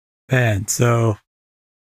Man, so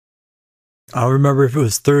I don't remember if it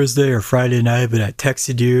was Thursday or Friday night, but I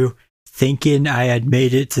texted you thinking I had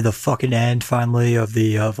made it to the fucking end finally of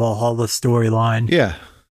the Valhalla storyline. Yeah.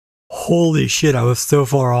 Holy shit, I was so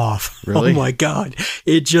far off. Really? Oh my god.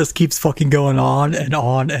 It just keeps fucking going on and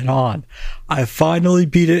on and on. I finally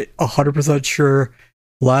beat it 100% sure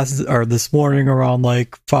this morning around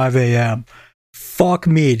like 5 a.m. Fuck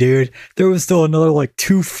me, dude. There was still another like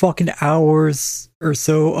 2 fucking hours or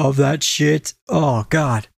so of that shit. Oh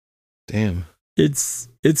god. Damn. It's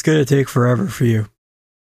gonna take forever for you.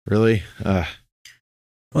 Really?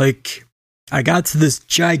 Like, I got to this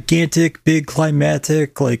gigantic, big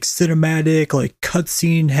climatic, like cinematic, like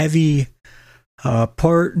cutscene heavy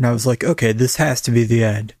part, and I was like, okay, this has to be the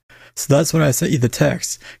end. So that's when I sent you the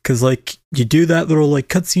text, because like you do that little like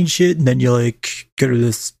cutscene shit, and then you like go to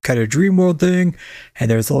this kind of dream world thing, and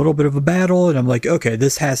there's a little bit of a battle, and I'm like, okay,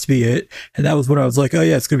 this has to be it. And that was when I was like, oh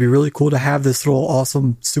yeah, it's gonna be really cool to have this little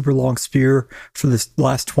awesome, super long spear for this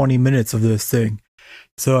last 20 minutes of this thing.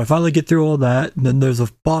 So I finally get through all that, and then there's a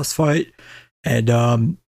boss fight, and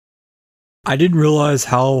I didn't realize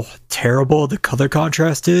how terrible the color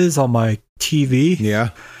contrast is on my TV.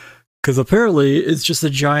 Yeah. Because apparently it's just a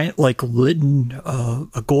giant, like, a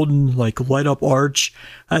golden, like, light up arch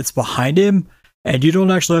that's behind him, and you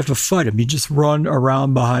don't actually have to fight him. You just run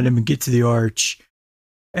around behind him and get to the arch.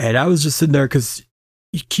 And I was just sitting there because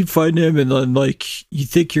you keep fighting him, and then, like, you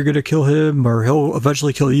think you're going to kill him, or he'll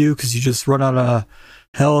eventually kill you because you just run out of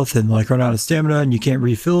health and, like, run out of stamina, and you can't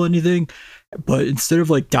refill anything. But instead of,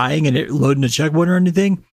 like, dying and it loading a checkpoint or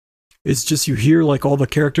anything, it's just you hear like all the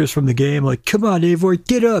characters from the game like, come on, Eivor,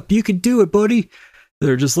 get up, you can do it, buddy.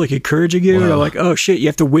 They're just like encouraging you. And I'm like, oh shit, you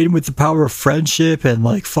have to win with the power of friendship and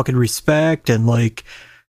like fucking respect and like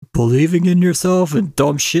believing in yourself and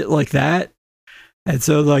dumb shit like that. And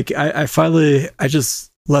so like I finally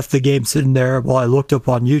just left the game sitting there while I looked up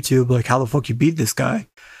on YouTube like how the fuck you beat this guy.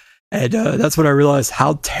 And that's when I realized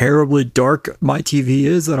how terribly dark my TV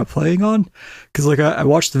is that I'm playing on. Because like I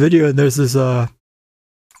watched the video and there's this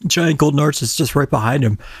giant golden arch that's just right behind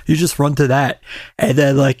him. You just run to that, and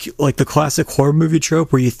then like the classic horror movie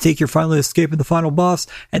trope where you think you're finally escaping the final boss,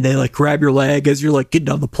 and they like grab your leg as you're like getting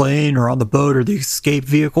on the plane or on the boat or the escape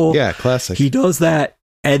vehicle. Yeah, classic. He does that,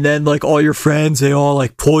 and then like all your friends, they all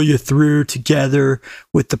like pull you through together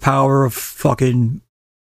with the power of fucking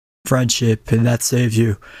friendship, and that saves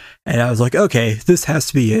you. And I was like, okay, this has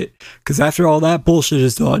to be it. Because after all that bullshit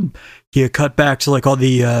is done, you cut back to like all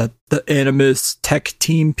the Animus tech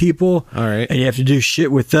team people. All right. And you have to do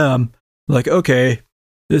shit with them. Like, okay,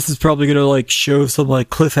 this is probably going to like show some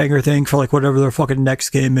like cliffhanger thing for like whatever their fucking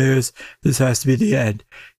next game is. This has to be the end.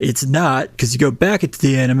 It's not, because you go back into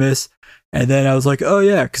the Animus. And then I was like, oh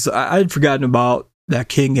yeah, because I'd forgotten about that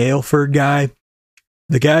King Aelfred guy.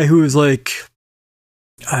 The guy who was like,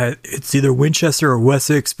 it's either Winchester or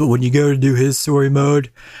Wessex, but when you go to do his story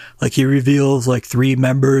mode, like he reveals like 3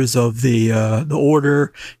 members of the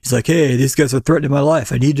order. He's like, hey, these guys are threatening my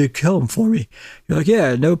life. I need to kill them for me. You're like,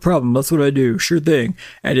 yeah, no problem. That's what I do. Sure thing.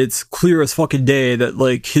 And it's clear as fucking day that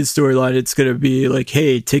like his storyline, it's going to be like,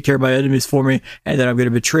 hey, take care of my enemies for me, and then I'm going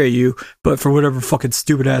to betray you. But for whatever fucking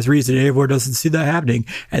stupid ass reason, Eivor doesn't see that happening.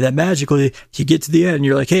 And then magically you get to the end and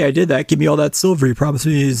you're like, hey, I did that. Give me all that silver you promised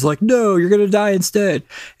me. He's like, no, you're going to die instead.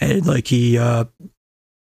 And like he,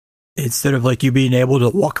 instead of like you being able to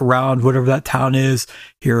walk around whatever that town is,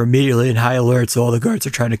 you're immediately in high alert, so all the guards are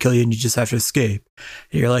trying to kill you and you just have to escape.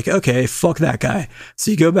 And you're like, okay, fuck that guy.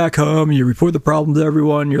 So you go back home, you report the problem to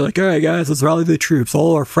everyone, you're like, all right guys, let's rally the troops.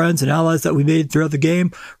 All our friends and allies that we made throughout the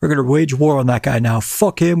game, we're going to wage war on that guy now.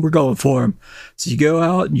 Fuck him, we're going for him. So you go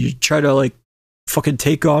out and you try to like fucking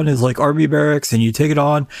take on his like army barracks, and you take it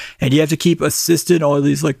on, and you have to keep assisting all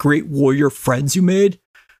these like great warrior friends you made.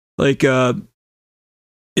 Like,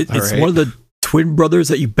 it's one of the twin brothers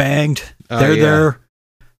that you banged. They're there.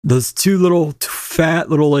 Those 2 little fat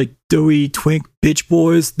little like doughy twink bitch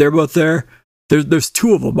boys, they're both there. There's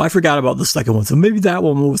 2 of them. I forgot about the second one, so maybe that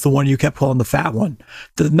one was the one you kept calling the fat one.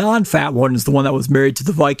 The non-fat one is the one that was married to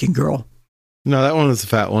the Viking girl. No, that one was the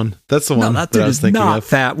fat one. That's the one that I was thinking not of.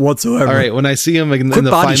 Fat whatsoever. All right, when I see him in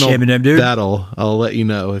the final battle, I'll let you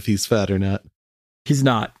know if he's fat or not. He's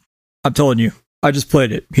not. I'm telling you. I just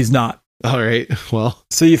played it. He's not. All right. Well,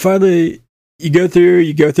 so you finally you go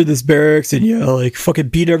through this barracks and you like fucking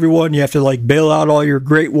beat everyone. You have to like bail out all your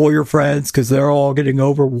great warrior friends because they're all getting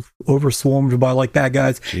overswarmed by like bad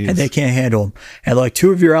guys. Jeez. And they can't handle them. And like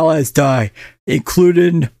 2 of your allies die,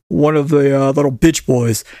 including one of the little bitch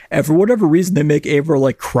boys. And for whatever reason, they make Eivor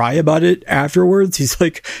like cry about it afterwards. He's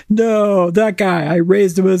like, no, that guy, I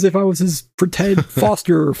raised him as if I was his pretend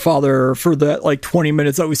foster father for that like 20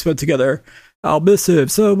 minutes that we spent together. I'll miss him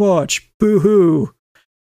so much. Boo-hoo.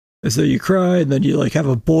 And so you cry, and then you like have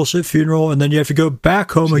a bullshit funeral, and then you have to go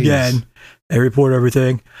back home again and report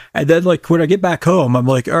everything. And then like when I get back home, I'm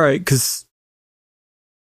like, all right, because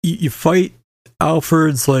you fight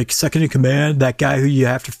Alfred's like second in command, that guy who you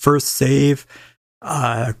have to first save,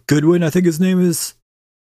 Goodwin, I think his name is.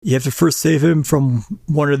 You have to first save him from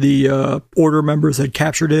one of the order members that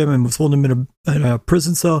captured him and was holding him in a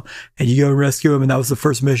prison cell, and you go and rescue him, and that was the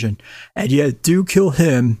first mission. And you do kill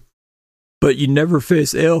him, but you never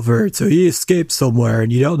face Eilford, so he escaped somewhere,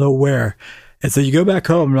 and you don't know where. And so you go back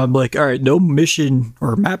home, and I'm like, all right, no mission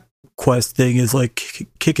or map quest thing is like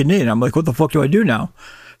kicking in. I'm like, what the fuck do I do now?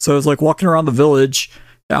 So I was like walking around the village.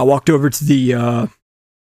 I walked over to the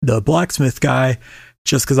blacksmith guy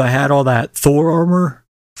just because I had all that Thor armor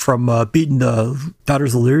from beating the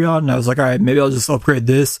Daughters of Lyrion. And I was like, all right, maybe I'll just upgrade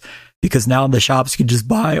this, because now in the shops you can just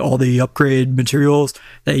buy all the upgrade materials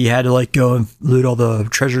that you had to like go and loot all the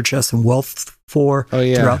treasure chests and wealth for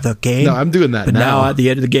throughout the game. No, I'm doing that but now at the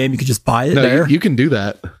end of the game you can just buy it there. You can do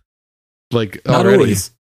that. Like not already.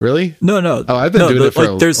 Always. Really? No. Oh, I've been doing it for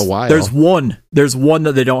a while. There's one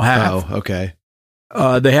that they don't have. Oh, okay.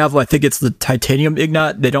 They have, I think it's the titanium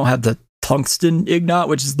ignat. They don't have the tungsten ignat,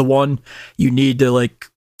 which is the one you need to like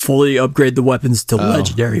fully upgrade the weapons to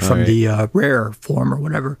legendary from the rare form or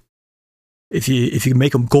whatever. If you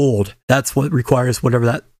make them gold, that's what requires whatever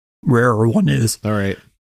that rarer one is. All right.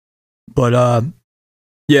 But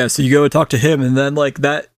yeah, so you go and talk to him, and then like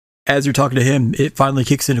that, as you're talking to him, it finally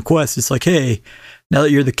kicks into quest. It's like, hey, now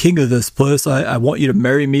that you're the king of this place, I want you to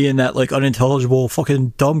marry me and that like unintelligible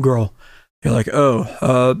fucking dumb girl. You're like,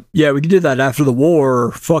 yeah, we can do that after the war.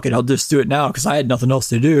 Or, fuck it, I'll just do it now because I had nothing else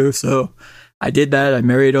to do. So I did that. I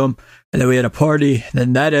married him, and then we had a party. And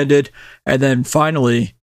then that ended, and then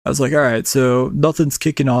finally, I was like, all right, so nothing's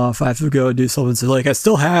kicking off. I have to go and do something. So like, I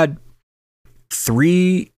still had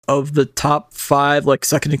 3 of the top 5 like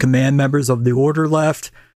second in command members of the order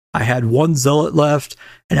left. I had 1 zealot left,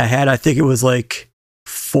 and I had, I think it was like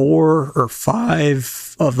 4 or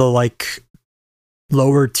 5 of the like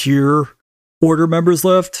lower tier order members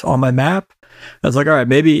left on my map. I was like, all right,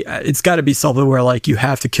 maybe it's got to be something where like you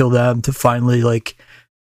have to kill them to finally like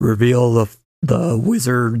reveal the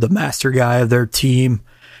wizard, the master guy of their team.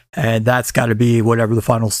 And that's got to be whatever the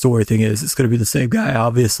final story thing is. It's going to be the same guy,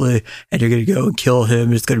 obviously, and you're going to go and kill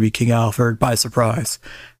him. It's going to be King Alfred by surprise.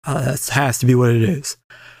 That has to be what it is.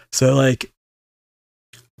 So, like,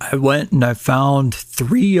 I went and I found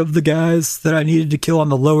 3 of the guys that I needed to kill on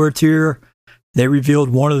the lower tier. They revealed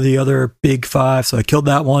one of the other big 5, so I killed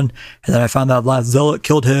that one. And then I found that last zealot,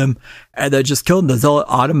 killed him, and then just killed him. The zealot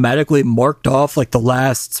automatically marked off, like, the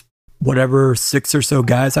last whatever 6 or so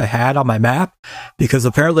guys I had on my map, because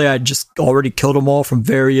apparently I just already killed them all from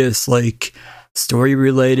various like story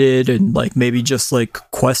related and like maybe just like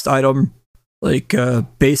quest item like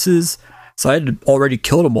bases. So I had already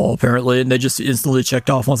killed them all apparently, and they just instantly checked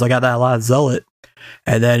off once I got that last zealot.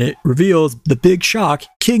 And then it reveals the big shock: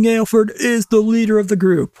 King Eilford is the leader of the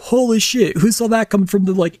group. Holy shit, who saw that coming from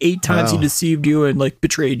the like 8 times he deceived you and like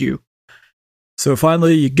betrayed you? So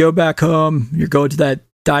finally you go back home, you're going to that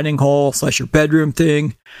dining hall / your bedroom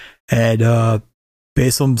thing, and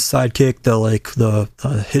Basim's sidekick,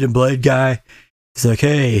 the hidden blade guy, he's like,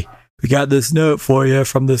 hey, we got this note for you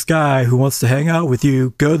from this guy who wants to hang out with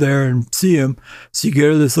you. Go there and see him. So you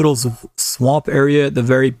go to this little swamp area at the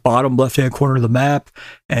very bottom left-hand corner of the map,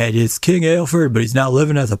 and it's King Eilford, but he's now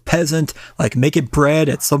living as a peasant, like making bread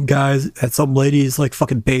at some lady's like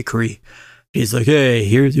fucking bakery. He's like, hey,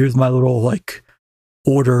 here's my little like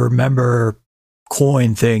order member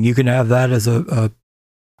coin thing. You can have that as a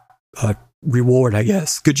reward, I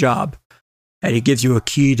guess. Good job. And he gives you a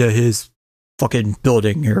key to his fucking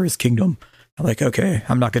building or his kingdom. I'm like, okay,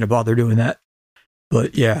 I'm not going to bother doing that.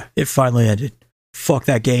 But yeah, it finally ended. Fuck,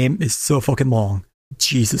 that game is so fucking long.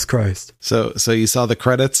 Jesus Christ. So you saw the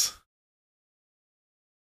credits?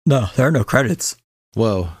 No, there are no credits.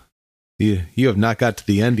 Whoa. You have not got to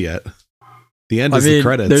the end yet. The end is the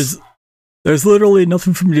credits. There's literally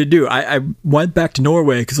nothing for me to do. I went back to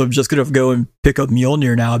Norway because I'm just going to go and pick up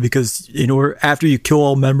Mjolnir now, because after you kill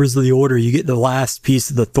all members of the order, you get the last piece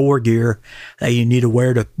of the Thor gear that you need to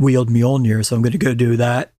wear to wield Mjolnir. So I'm going to go do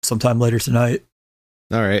that sometime later tonight.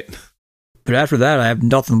 All right. But after that, I have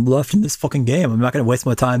nothing left in this fucking game. I'm not going to waste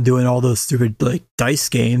my time doing all those stupid like dice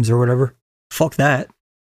games or whatever. Fuck that.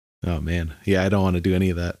 Oh man. Yeah, I don't want to do any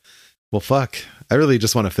of that. Well, fuck. I really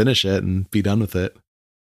just want to finish it and be done with it.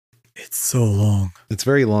 It's so long. It's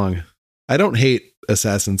very long. I don't hate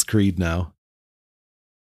Assassin's Creed now.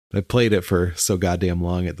 I played it for so goddamn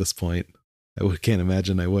long at this point. I can't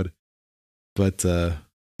imagine I would. But yeah,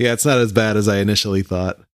 it's not as bad as I initially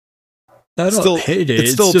thought. I don't hate it.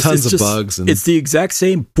 It's still tons of bugs. And it's the exact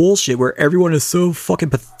same bullshit where everyone is so fucking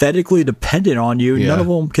pathetically dependent on you. Yeah. None of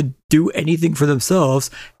them can do anything for themselves.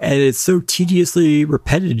 And it's so tediously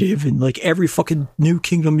repetitive. And like every fucking new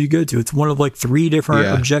kingdom you go to, it's one of like 3 different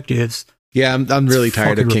objectives. Yeah, I'm really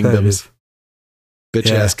tired of kingdoms.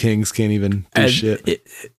 Bitch-ass kings can't even do shit.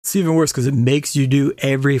 It's even worse because it makes you do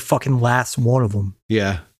every fucking last one of them.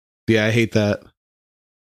 Yeah. Yeah, I hate that.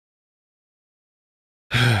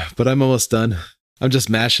 But I'm almost done. I'm just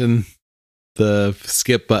mashing the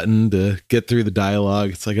skip button to get through the dialogue.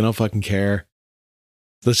 It's like, I don't fucking care.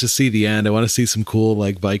 Let's just see the end. I want to see some cool,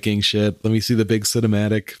 like, Viking shit. Let me see the big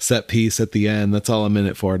cinematic set piece at the end. That's all I'm in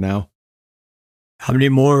it for now. How many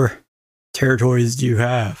more territories do you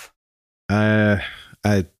have?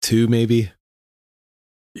 2 maybe.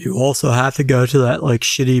 You also have to go to that, like,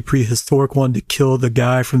 shitty prehistoric one to kill the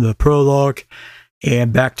guy from the prologue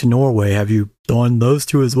and back to Norway. Have you done those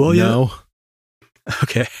 2 as well yet? No.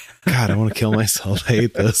 Okay. God, I want to kill myself. I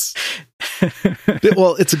hate this.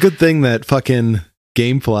 Well, it's a good thing that fucking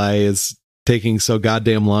Gamefly is taking so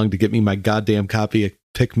goddamn long to get me my goddamn copy of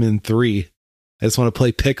Pikmin 3. I just want to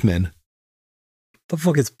play Pikmin. The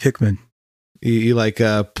fuck is Pikmin? You like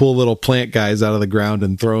pull little plant guys out of the ground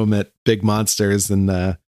and throw them at big monsters,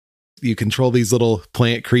 and you control these little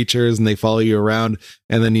plant creatures and they follow you around,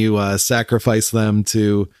 and then you sacrifice them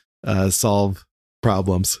to solve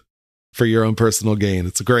problems for your own personal gain.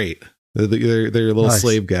 It's great. They're little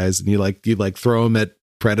slave guys, and you throw them at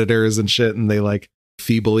predators and shit, and they like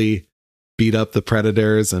feebly beat up the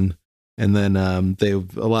predators, and then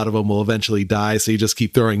a lot of them will eventually die, so you just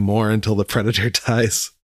keep throwing more until the predator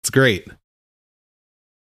dies. It's great.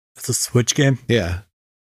 It's a Switch game? Yeah.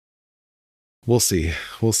 We'll see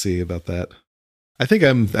about that. I think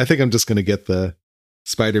I'm just going to get the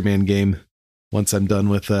Spider-Man game once I'm done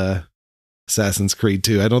with Assassin's Creed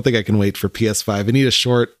 2. I don't think I can wait for PS5. I need a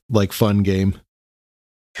short, like, fun game.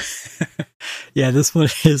 Yeah, this one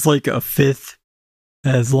is like a 5th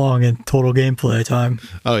as long in total gameplay time.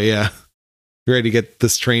 Oh yeah. You ready to get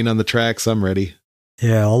this train on the tracks? I'm ready.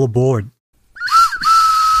 Yeah, all aboard.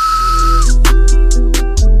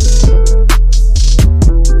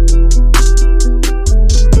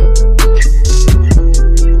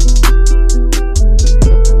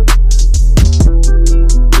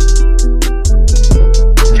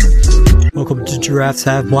 Welcome to Giraffes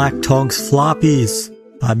Have Black Tongues Floppies.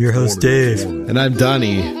 I'm your host, Dave. And I'm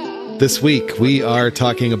Donnie. This week, we are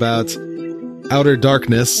talking about Outer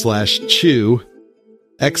Darkness / Chew,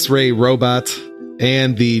 X-Ray Robot,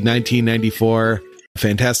 and the 1994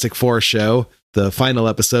 Fantastic Four show, the final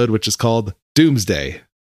episode, which is called Doomsday.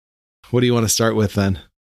 What do you want to start with, then?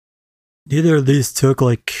 Neither of these took,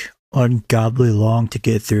 like, ungodly long to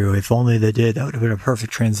get through. If only they did, that would have been a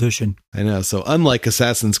perfect transition. I know. So unlike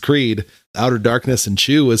Assassin's Creed, Outer Darkness and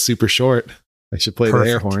Chew was super short. I should play the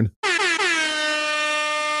air horn.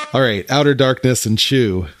 All right, Outer Darkness and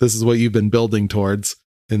Chew. This is what you've been building towards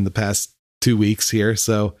in the past 2 weeks here.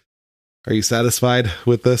 So are you satisfied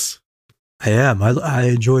with this? I am. I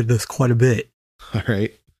enjoyed this quite a bit. All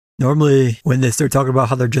right. Normally, when they start talking about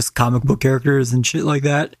how they're just comic book characters and shit like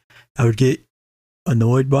that, I would get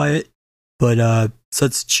annoyed by it, but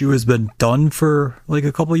since Chew has been done for like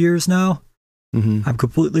a couple years now, I'm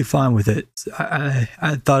completely fine with it.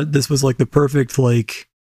 I thought this was like the perfect, like,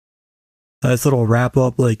 nice little wrap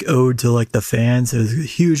up, like, ode to like the fans. It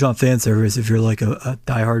was huge on fan service if you're like a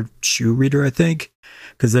diehard Chew reader, I think,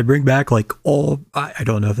 because they bring back like I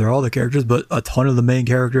don't know if they're all the characters, but a ton of the main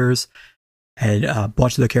characters and a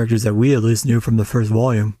bunch of the characters that we at least knew from the first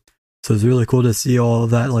volume. So it's really cool to see all of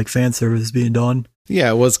that, like, fan service being done.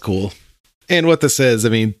 Yeah, it was cool. And what this is, I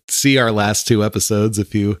mean, see our last 2 episodes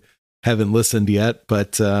if you haven't listened yet.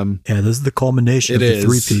 But yeah, this is the culmination of the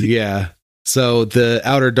 3-peat. Yeah. So the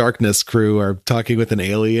Outer Darkness crew are talking with an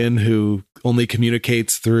alien who only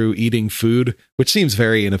communicates through eating food, which seems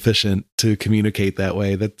very inefficient to communicate that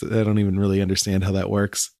way. I don't even really understand how that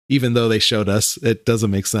works. Even though they showed us, it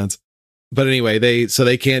doesn't make sense. But anyway,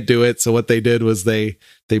 they can't do it. So what they did was they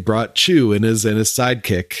brought Chew and his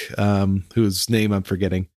sidekick, whose name I'm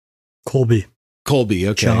forgetting. Colby.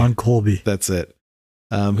 Okay. John Colby. That's it.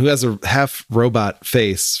 Who has a half robot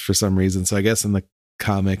face for some reason. So I guess in the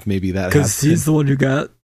comic, maybe that Because happened. he's the one who got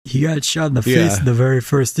shot in the face Yeah. in the very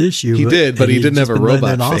first issue. He did, but he didn't have a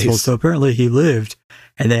robot face. So apparently he lived,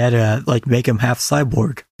 and they had to like make him half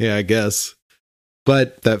cyborg. Yeah, I guess.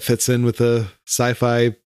 But that fits in with the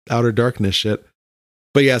sci-fi Outer Darkness shit.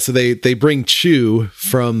 But yeah, so they bring Chew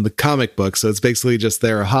from the comic book. So it's basically just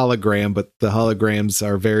their hologram, but the holograms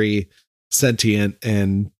are very sentient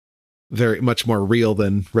and very much more real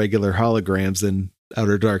than regular holograms in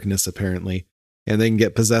Outer Darkness, apparently. And they can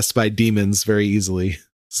get possessed by demons very easily.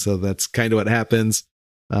 So that's kind of what happens.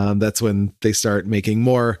 That's when they start making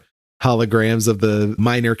more holograms of the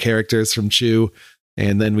minor characters from Chew.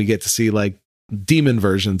 And then we get to see like demon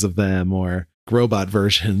versions of them or robot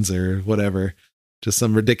versions or whatever. Just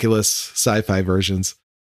some ridiculous sci-fi versions.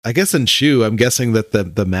 I guess in Chew, I'm guessing that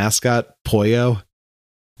the mascot Poyo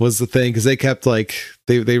was the thing, because they kept like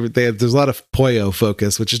they have, there's a lot of Poyo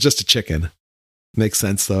focus, which is just a chicken. Makes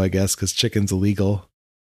sense though, I guess, because chicken's illegal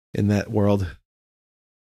in that world.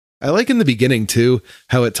 I like in the beginning too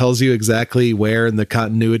how it tells you exactly where in the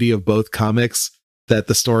continuity of both comics that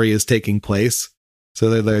the story is taking place.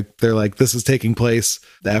 So they're like, this is taking place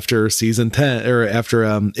after season 10 or after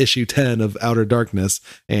issue 10 of Outer Darkness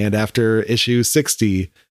and after issue 60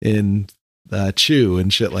 in Chew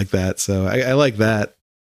and shit like that. So I like that.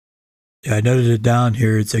 Yeah, I noted it down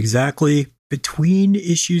here. It's exactly between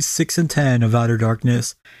issues 6 and 10 of Outer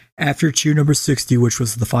Darkness, after Chew number 60, which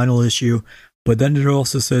was the final issue. But then it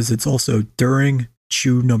also says it's also during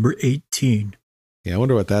Chew number 18. Yeah, I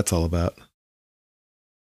wonder what that's all about.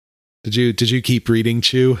 Did you keep reading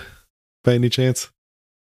Chew by any chance?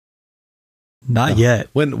 Not yet.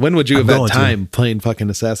 When would you have had time playing fucking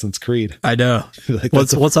Assassin's Creed? I know. Like Now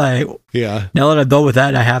that I'm done with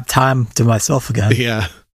that, I have time to myself again. Yeah.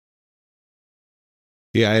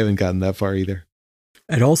 Yeah, I haven't gotten that far either.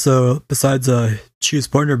 And also, besides Chew's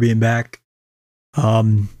partner being back,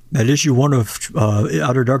 that issue 1 of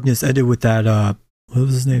Outer Darkness ended with that what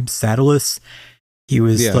was his name? Saddlus. He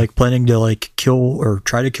was like planning to like kill or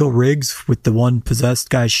try to kill Riggs with the one possessed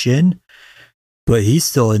guy Shin, but he's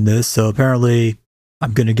still in this. So apparently,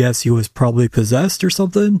 I'm gonna guess he was probably possessed or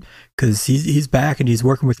something, because he's back and he's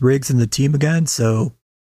working with Riggs and the team again. So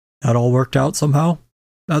that all worked out somehow.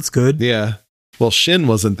 That's good. Yeah. Well, Shin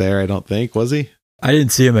wasn't there, I don't think, was he? I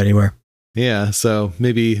didn't see him anywhere. Yeah. So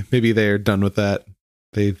maybe they're done with that.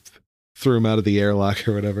 They threw him out of the airlock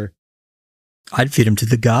or whatever. I'd feed him to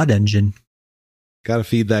the God Engine. Gotta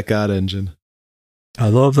feed that God Engine. I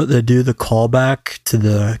love that they do the callback to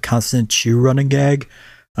the constant Chew running gag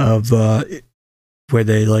of where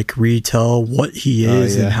they like retell what he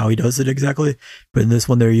is and how he does it exactly. But in this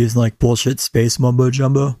one, they're using like bullshit space mumbo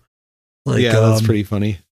jumbo. Like, yeah, that's pretty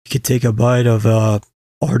funny. You could take a bite of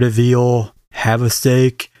artiveal, have a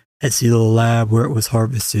steak, and see the lab where it was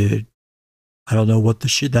harvested. I don't know what the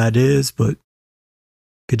shit that is, but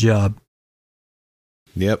good job.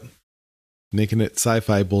 Yep. Making it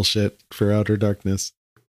sci-fi bullshit for Outer Darkness.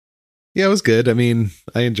 Yeah, it was good. I mean,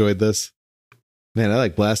 I enjoyed this. Man, I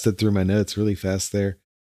like blasted through my notes really fast there.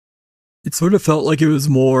 It sort of felt like it was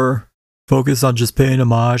more focused on just paying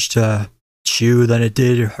homage to Chew than it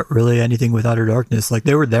did really anything with Outer Darkness. Like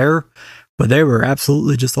they were there, but they were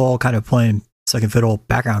absolutely just all kind of playing second fiddle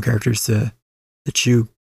background characters to the Chew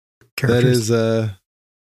characters. That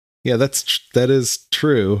is, that is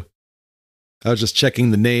true. I was just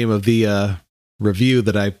checking the name of the review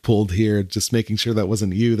that I pulled here, just making sure that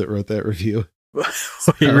wasn't you that wrote that review.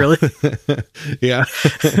 Wait, really? Yeah.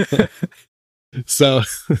 So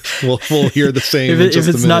we'll hear the same. If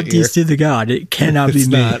it's not DC the God, it cannot be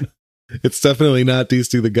me. It's definitely not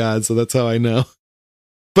DC the God, so that's how I know.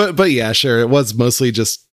 But yeah, sure. It was mostly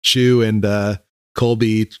just Chew and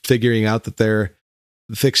Colby figuring out that they're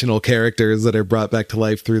fictional characters that are brought back to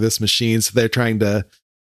life through this machine. So they're trying to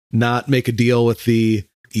not make a deal with the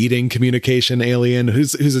eating communication alien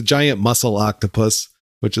who's a giant muscle octopus,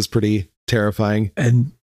 which is pretty terrifying.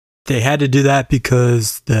 And they had to do that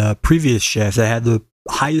because the previous chef, they had the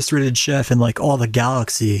highest rated chef in like all the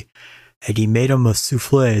galaxy, and he made him a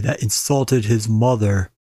souffle that insulted his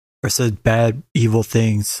mother or said bad, evil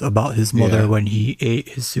things about his mother when he ate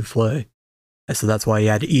his souffle. And so that's why he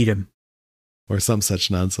had to eat him. Or some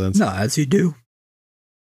such nonsense. No, as you do.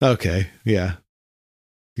 Okay, yeah.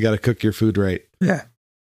 You got to cook your food right. Yeah.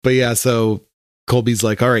 But yeah, so Colby's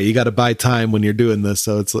like, all right, you got to buy time when you're doing this.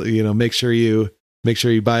 So it's, make sure you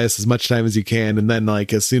buy us as much time as you can. And then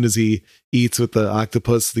like, as soon as he eats with the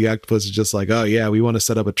octopus is just like, oh yeah, we want to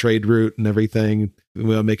set up a trade route and everything. We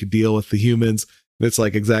want to make a deal with the humans. And it's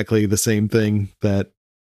like exactly the same thing that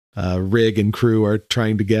Rig and crew are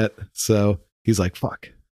trying to get. So he's like, fuck.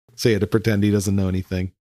 So he had to pretend he doesn't know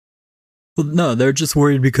anything. Well, no, they're just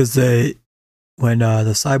worried because when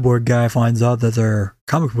the cyborg guy finds out that they're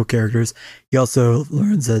comic book characters, he also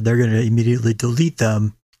learns that they're going to immediately delete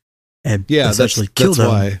them and essentially kill them.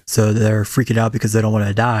 Why. So they're freaking out because they don't want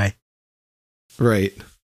to die. Right.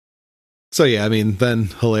 So yeah, I mean, then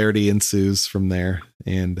hilarity ensues from there,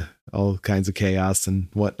 and all kinds of chaos and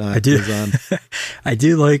whatnot goes on. I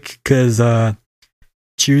do like because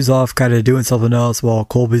Chew's off kind of doing something else while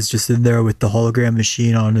Colby's just in there with the hologram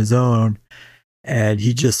machine on his own, and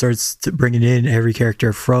he just starts bringing in every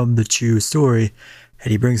character from the Chew story,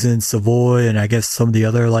 and he brings in Savoy and I guess some of the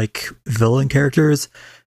other like villain characters.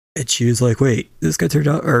 And Chew's like, wait, this guy turned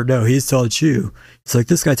out, or no, he's telling Chew, it's like,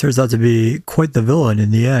 this guy turns out to be quite the villain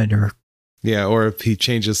in the end, or yeah, or if he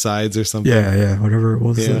changes sides or something. Yeah, whatever it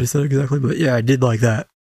was that he said exactly. But yeah, I did like that.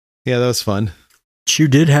 Yeah, that was fun. Chew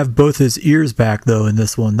did have both his ears back, though, in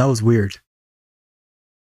this one. That was weird.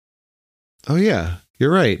 Oh, yeah,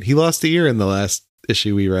 you're right. He lost the ear in the last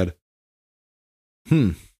issue we read.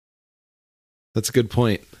 That's a good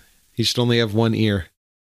point. He should only have one ear.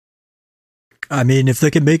 I mean, if they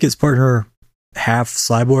can make his partner half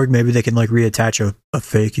cyborg, maybe they can like reattach a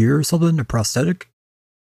fake ear or something, a prosthetic.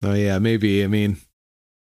 Oh, yeah, maybe. I mean,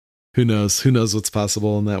 who knows? Who knows what's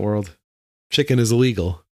possible in that world? Chicken is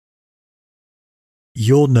illegal.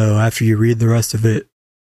 You'll know after you read the rest of it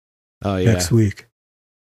next week.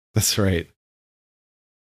 That's right.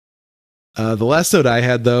 The last note I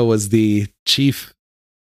had, though, was the chief...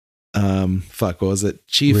 what was it?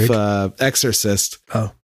 Chief exorcist.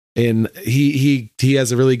 Oh. And he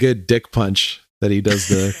has a really good dick punch that he does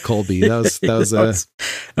to Colby. That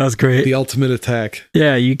was great. The ultimate attack.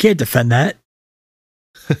 Yeah, you can't defend that.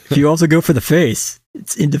 If you also go for the face,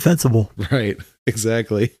 it's indefensible. Right,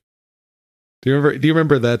 exactly. Do you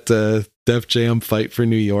remember that Def Jam Fight for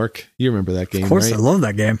New York? You remember that game, right? Of course, right? I love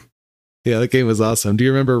that game. Yeah, that game was awesome. Do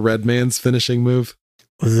you remember Redman's finishing move?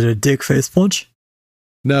 Was it a dick face punch?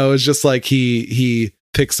 No, it was just like he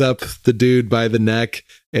picks up the dude by the neck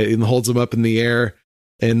and holds him up in the air.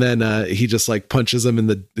 And then he just like punches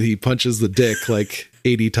him he punches the dick like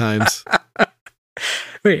 80 times.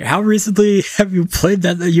 Wait, how recently have you played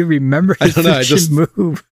that you remember his finishing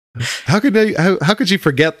move? How could you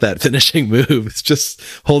forget that finishing move? It's just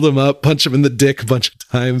hold him up, punch him in the dick a bunch of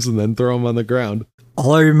times, and then throw him on the ground.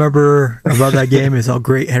 All I remember about that game is how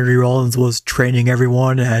great Henry Rollins was training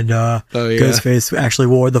everyone, and Ghostface actually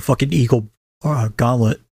wore the fucking eagle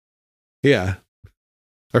gauntlet. Yeah.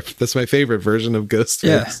 That's my favorite version of Ghostface.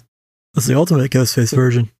 Yeah. That's the ultimate Ghostface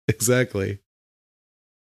version. Exactly.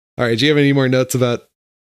 All right. Do you have any more notes about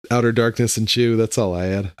Outer Darkness and Chew? That's all I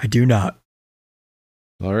had. I do not.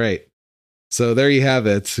 All right. So there you have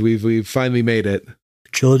it. We've finally made it.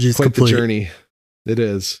 Trilogy's quite complete. The journey. It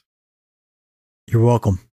is. You're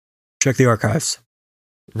welcome. Check the archives.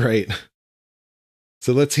 Right.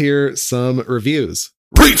 So let's hear some reviews.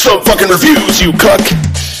 Read some fucking reviews, you cuck!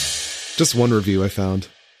 Just one review I found.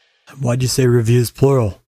 Why'd you say reviews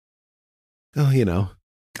plural? Oh, you know.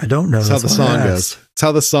 I don't know. That's how the song goes. It's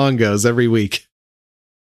how the song goes every week.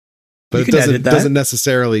 But it doesn't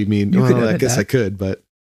necessarily mean, well, I guess I could, but...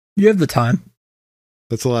 You have the time.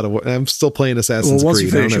 That's a lot of work. I'm still playing Assassin's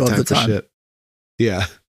Creed. I don't have time for shit. Yeah.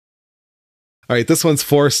 All right, this one's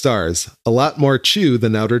 4 stars. A lot more Chew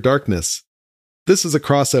than Outer Darkness. This is a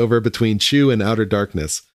crossover between Chew and Outer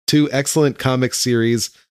Darkness, 2 excellent comic series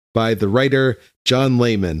by the writer John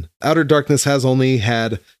Layman. Outer Darkness has only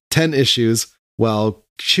had 10 issues, while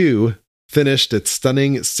Chew finished its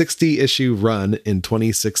stunning 60-issue run in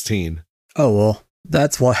 2016. Oh, well,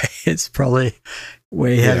 that's why it's probably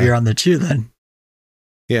way heavier on the Chew then.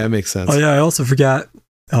 Yeah, it makes sense. Oh, yeah, I also forgot.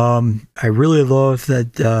 I really love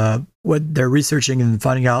that when they're researching and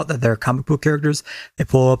finding out that they're comic book characters, they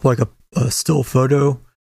pull up like a still photo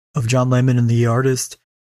of John Layman and the artist.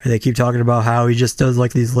 And they keep talking about how he just does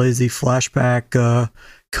like these lazy flashback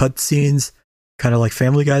cut scenes, kind of like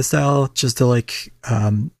Family Guy style, just to like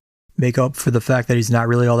make up for the fact that he's not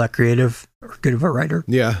really all that creative or good of a writer.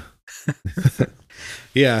 Yeah.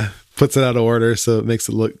 Yeah. Puts it out of order, so it makes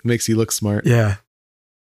you look smart. Yeah.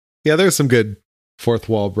 Yeah, there's some good fourth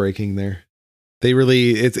wall breaking there. They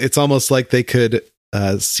really, it's almost like they could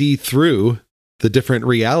see through the different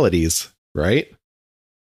realities, right?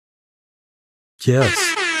 Yes.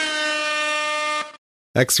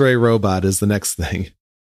 X-ray robot is the next thing.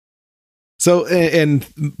 So, and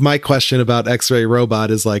my question about X-ray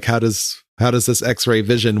robot is like, how does this X-ray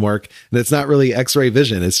vision work? And it's not really X-ray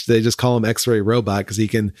vision. They just call him X-ray robot because he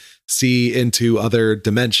can see into other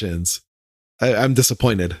dimensions. I'm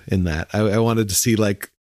disappointed in that. I wanted to see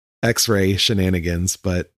like X-ray shenanigans,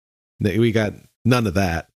 but we got none of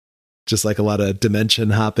that. just like a lot of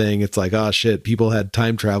dimension hopping. It's like, oh shit, people had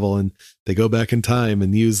time travel and they go back in time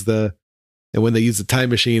and when they use the time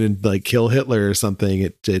machine and like kill Hitler or something,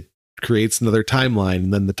 it creates another timeline,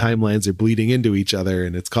 and then the timelines are bleeding into each other,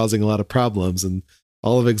 and it's causing a lot of problems, and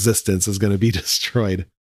all of existence is going to be destroyed.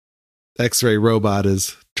 X-Ray Robot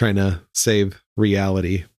is trying to save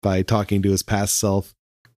reality by talking to his past self.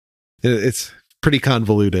 It's pretty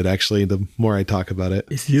convoluted, actually, the more I talk about it.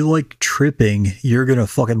 If you like tripping, you're gonna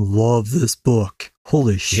fucking love this book.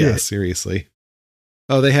 Holy shit. Yeah, seriously.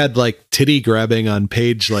 Oh, they had like titty grabbing on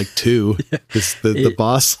page like 2. Yeah. The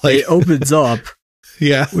boss like it opens up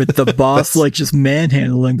yeah, with the boss like just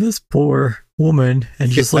manhandling this poor woman, and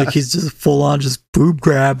just like he's just full on just boob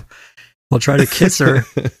grab while trying to kiss her.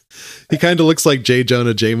 He kind of looks like J.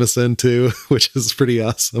 Jonah Jameson too, which is pretty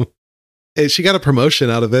awesome. And she got a promotion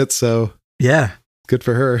out of it, so Yeah. good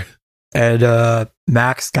for her. And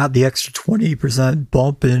Max got the extra 20%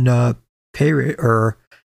 bump in pay rate, or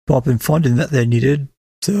bump in funding that they needed.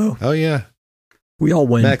 So Oh yeah, we all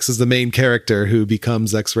win. Max is the main character who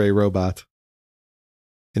becomes X-Ray Robot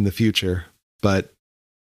in the future, but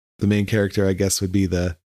the main character, I guess, would be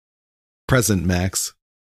the present Max.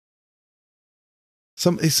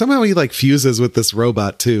 Somehow he like fuses with this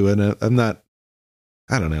robot too, and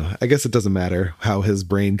I don't know. I guess it doesn't matter how his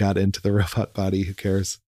brain got into the robot body. Who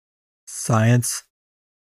cares? Science.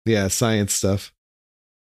 Yeah, science stuff.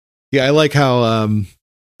 Yeah, I like how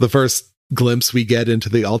the first glimpse we get into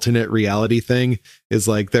the alternate reality thing is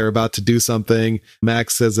like they're about to do something.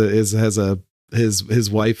 Max his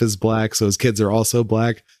wife is black, so his kids are also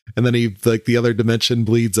black, and then he like the other dimension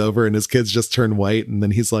bleeds over and his kids just turn white, and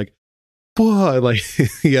then he's like, whoa, like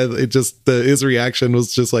yeah, it just his reaction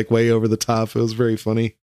was just like way over the top. It was very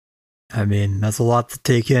funny. I mean, that's a lot to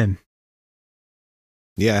take in.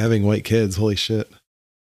 Yeah, having white kids, holy shit.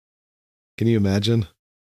 Can you imagine?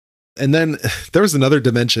 And then there was another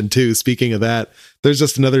dimension too. Speaking of that, there's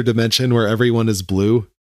just another dimension where everyone is blue.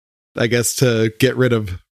 I guess to get rid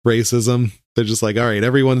of racism. They're just like, all right,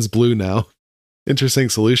 everyone's blue now. Interesting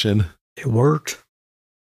solution. It worked.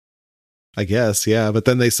 I guess, yeah. But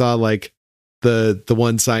then they saw like the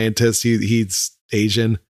one scientist, he's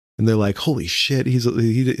Asian, and they're like, holy shit,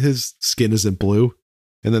 his skin isn't blue.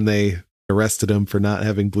 And then they arrested him for not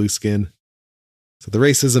having blue skin. So the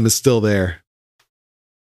racism is still there.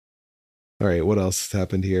 All right, what else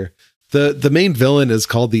happened here? The main villain is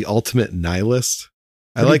called the Ultimate Nihilist.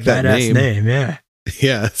 I like that name. Yeah.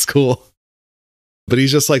 Yeah, it's cool. But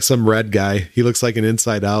he's just like some red guy. He looks like an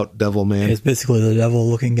Inside Out devil man. He's basically the devil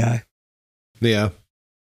looking guy. Yeah.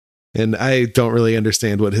 And I don't really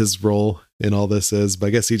understand what his role in all this is, but I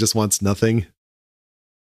guess he just wants nothing.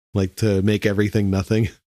 Like to make everything nothing.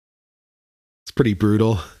 It's pretty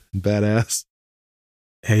brutal and badass.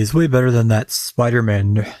 Yeah, he's way better than that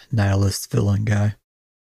Spider-Man nihilist villain guy.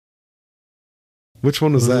 Which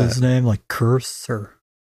one was What that? his name? Like Curse or...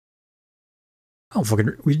 I don't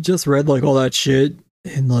fucking... We just read like all that shit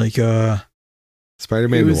in like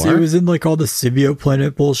Spider-Man it Noir? was in like all the Symbiote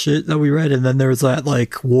Planet bullshit that we read, and then there was that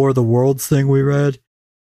like War of the Worlds thing we read,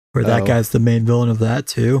 where that guy's the main villain of that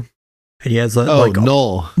too. And he has that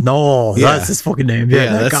Null. Null. Yeah. That's his fucking name.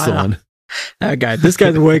 Yeah, that that's guy, the one. That guy. This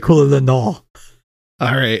guy's way cooler than Null.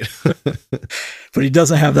 All right. But he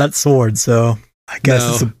doesn't have that sword, so I guess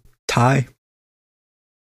No. it's a tie.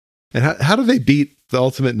 And how do they beat the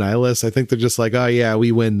Ultimate Nihilist? I think they're just like, oh yeah,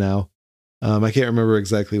 we win now. I can't remember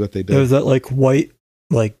exactly what they did. There was that like white,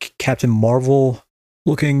 like Captain Marvel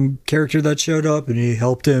looking character that showed up, and he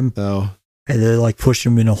helped him, Oh, and they like pushed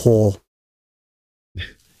him in a hole.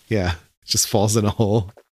 yeah. Just falls in a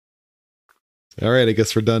hole. All right, I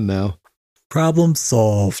guess we're done now. Problem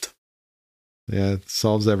solved. Yeah, it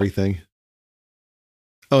solves everything.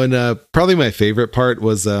 Oh, and probably my favorite part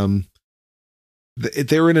was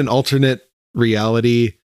they were in an alternate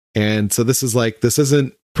reality, and so this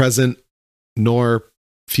isn't present nor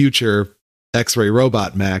future X-Ray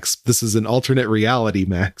Robot Max. This is an alternate reality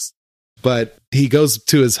Max. But he goes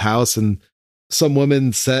to his house, and some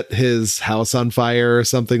woman set his house on fire or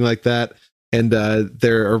something like that. And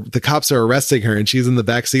the cops are arresting her, and she's in the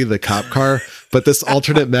backseat of the cop car. But this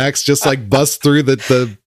alternate Max just like busts through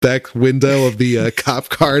the back window of the cop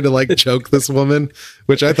car to like choke this woman,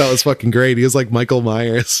 which I thought was fucking great. He was like Michael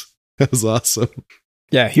Myers. That was awesome.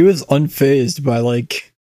 Yeah, he was unfazed by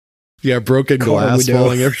like Broken car glass window.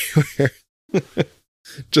 falling everywhere.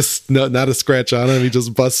 Just not a scratch on him. He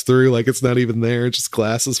just busts through like it's not even there. Just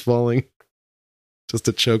glass is falling. Just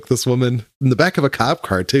to choke this woman in the back of a cop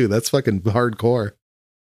car too. That's fucking hardcore.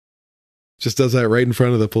 Just does that right in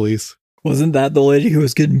front of the police. Wasn't that the lady who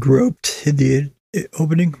was getting groped in the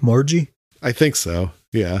opening, Margie? I think so.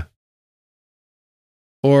 Yeah.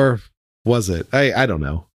 Or was it? I don't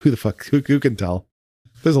know. Who the fuck? Who can tell?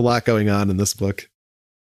 There's a lot going on in this book.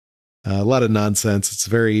 A lot of nonsense. It's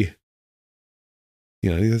very,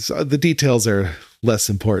 the details are less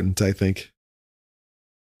important, I think.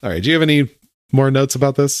 All right. Do you have any more notes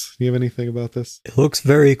about this? Do you have anything about this? It looks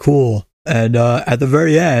very cool. And at the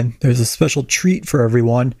very end, there's a special treat for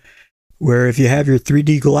everyone where if you have your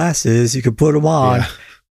 3D glasses, you can put them on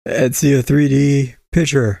and see a 3D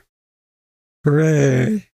picture.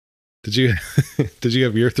 Hooray. Did you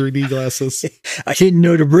have your 3D glasses? I didn't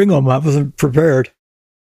know to bring them. I wasn't prepared.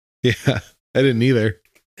 Yeah, I didn't either.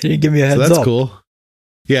 They didn't give me a heads up. That's cool.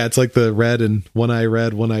 Yeah, it's like the red and one eye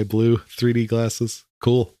blue 3D glasses.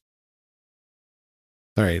 Cool.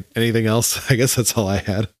 All right. Anything else? I guess that's all I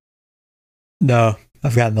had. No,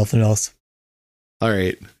 I've got nothing else. All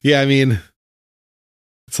right. Yeah, I mean,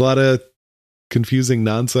 it's a lot of confusing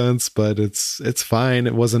nonsense, but it's fine.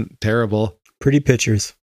 It wasn't terrible. Pretty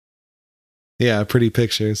pictures. Yeah, pretty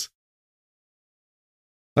pictures.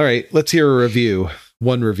 All right, let's hear a review.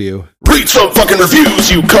 One review. Read some fucking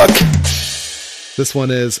reviews, you cuck! This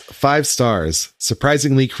one is 5 stars.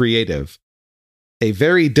 Surprisingly creative. A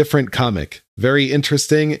very different comic. Very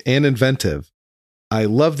interesting and inventive. I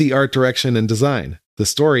love the art direction and design. The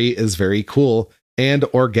story is very cool and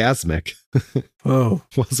orgasmic. Oh.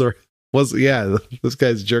 Yeah, this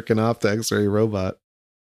guy's jerking off to X-Ray Robot.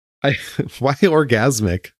 Why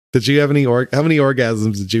orgasmic? Did you have how many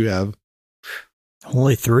orgasms did you have?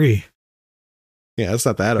 Only 3. Yeah, that's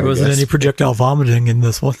not that. There wasn't any projectile vomiting in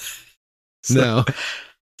this one. No.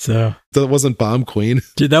 So it wasn't Bomb Queen.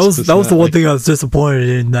 Dude, that was the one thing I was disappointed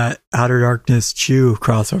in that Outer Darkness Chew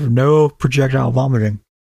crossover. No projectile vomiting.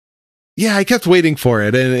 Yeah, I kept waiting for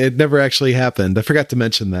it, and it never actually happened. I forgot to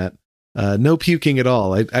mention that. No puking at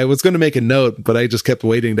all. I was going to make a note, but I just kept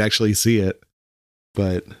waiting to actually see it.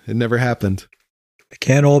 But it never happened. They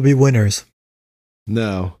can't all be winners.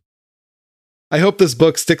 No. I hope this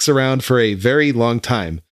book sticks around for a very long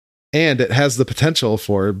time, and it has the potential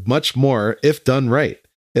for much more if done right.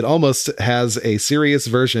 It almost has a serious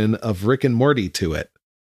version of Rick and Morty to it.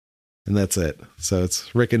 And that's it. So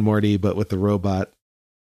it's Rick and Morty, but with the robot.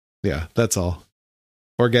 Yeah, that's all.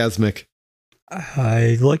 Orgasmic.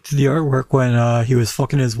 I liked the artwork when he was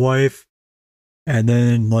fucking his wife, and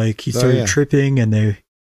then like he started tripping, and they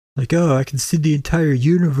like, oh, I can see the entire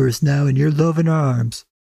universe now in your loving arms.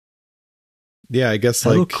 Yeah, I guess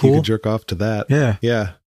that like cool. you could jerk off to that. Yeah.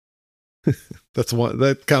 Yeah. That's one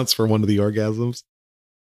that counts for one of the orgasms.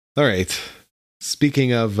 All right.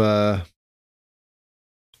 Speaking of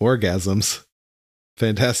orgasms,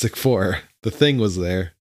 Fantastic Four. The Thing was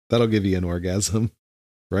there. That'll give you an orgasm,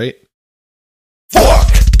 right?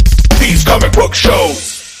 Fuck these comic book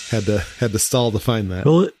shows. Had to stall to find that.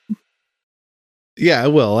 Will it? Yeah,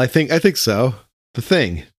 it will. I think so. The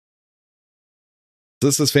Thing.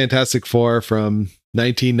 This is Fantastic Four from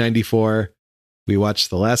 1994. We watched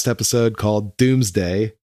the last episode called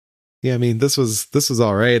Doomsday. Yeah, I mean, this was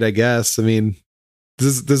all right, I guess. I mean,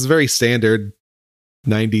 this is a very standard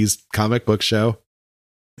 90s comic book show.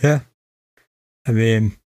 Yeah. I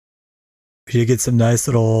mean, we did get some nice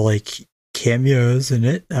little like cameos in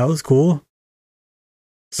it. That was cool.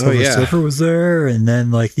 Silver Surfer was there, and then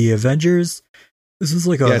like the Avengers. This is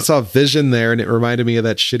like I saw Vision there, and it reminded me of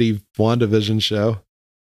that shitty WandaVision show.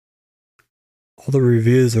 All the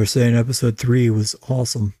reviews are saying episode 3 was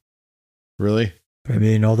awesome. Really? I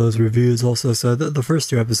mean, all those reviews also said that the first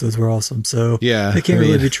 2 episodes were awesome, so yeah, they can't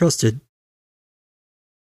really be trusted.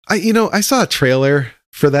 I saw a trailer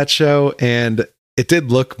for that show, and it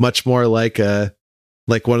did look much more like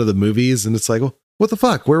one of the movies, and it's like, well, what the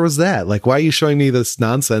fuck? Where was that? Like, why are you showing me this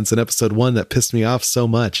nonsense in episode 1 that pissed me off so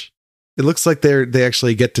much? It looks like they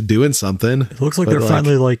actually get to doing something. It looks like they're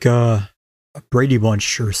finally like a Brady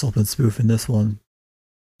Bunch or something spoofing this one.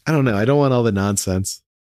 I don't know. I don't want all the nonsense.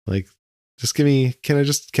 Like, just give me. Can I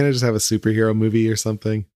just have a superhero movie or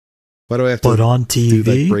something? Why do I have to? But on TV,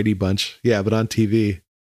 do like Brady Bunch. Yeah, but on TV.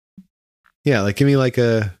 Yeah, like give me like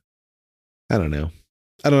a. I don't know.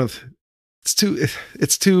 I don't.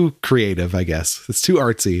 It's too creative. I guess it's too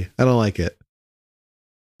artsy. I don't like it.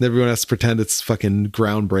 Everyone has to pretend it's fucking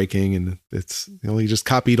groundbreaking, and it's you just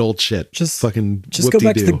copied old shit. Just go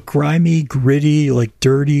back to the grimy, gritty, like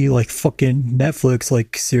dirty, like fucking Netflix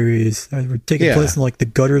like series. We're taking place in like the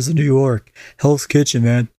gutters of New York, Hell's Kitchen,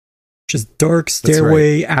 man. Just dark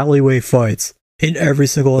stairway, alleyway fights in every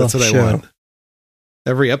single That's what show. I want.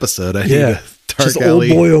 Every episode, I need a dark just alley,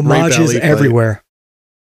 old boy homages everywhere.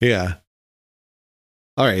 Yeah.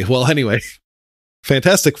 All right. Well, anyway.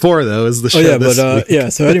 Fantastic Four, though, is the show.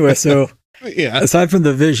 So anyway, aside from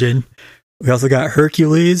the Vision, We also got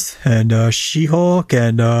Hercules and She-Hulk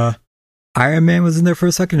and Iron Man was in there for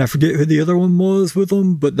a second. I forget who the other one was with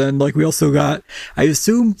them, but then like we also got, I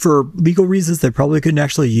assume for legal reasons, they probably couldn't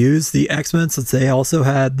actually use the X-Men since they also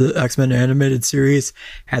had the X-Men animated series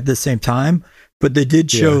at the same time, but they did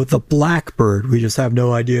show the Blackbird. We just have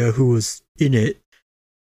no idea who was in it.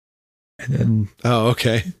 And then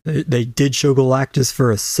okay. They did show Galactus for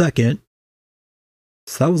a second.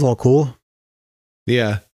 So that was all cool.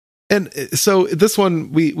 Yeah. And so this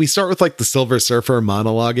one, we start with like the Silver Surfer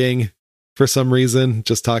monologuing for some reason,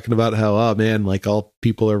 just talking about how, oh man, like all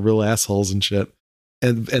people are real assholes and shit.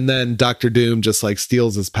 And then Doctor Doom just like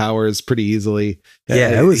steals his powers pretty easily.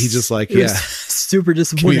 Yeah, he just like, was super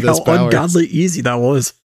disappointed how powers. ungodly easy that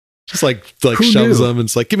was. Just like shoves them and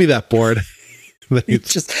it's like, give me that board. He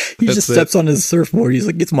just steps on his surfboard. He's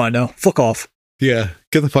like, it's mine now. Fuck off. Yeah,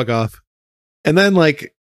 get the fuck off. And then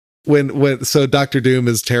like when so Doctor Doom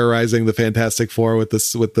is terrorizing the Fantastic Four with the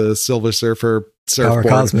Silver Surfer surfboard. Power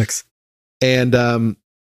Cosmics. And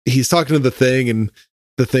he's talking to the Thing, and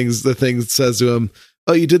the thing says to him,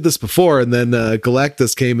 oh, you did this before, and then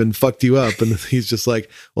Galactus came and fucked you up. And he's just like,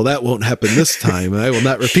 well, that won't happen this time. I will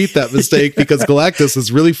not repeat that mistake because Galactus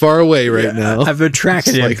is really far away right now. I've been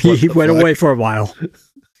tracking him. Like, he went away for a while.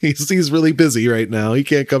 He's really busy right now. He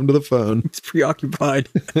can't come to the phone. He's preoccupied.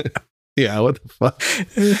 Yeah, what the fuck?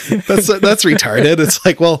 That's retarded. It's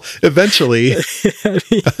like, well, eventually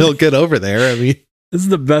he'll get over there. I mean, this is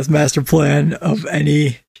the best master plan of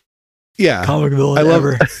any comic villain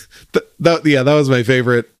ever. That was my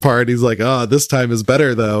favorite part. He's like, oh, this time is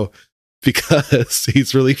better though, because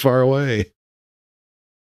he's really far away.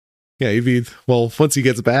 Yeah, once he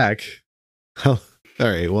gets back. All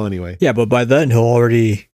right, well, anyway. Yeah, but by then he'll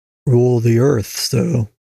already rule the earth, so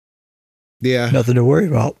nothing to worry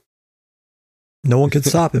about. No one can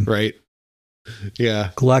stop him. Right. Yeah.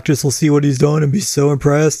 Galactus will see what he's done and be so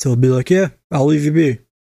impressed. He'll be like, yeah, I'll leave you be.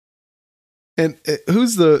 And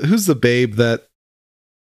who's the babe that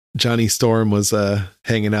Johnny Storm was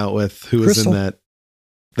hanging out with? Who was Crystal. in that?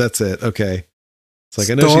 That's it. Okay. It's like,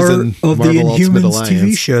 I know Star she's in of Marvel the Ultimate Inhumans Alliance.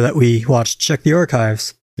 TV show that we watched. Check the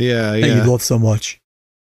archives. Yeah, That yeah. you love so much.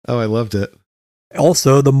 Oh, I loved it.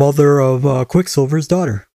 Also, the mother of Quicksilver's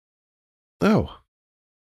daughter. Oh.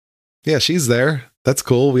 Yeah, she's there. That's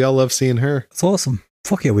cool. We all love seeing her. That's awesome.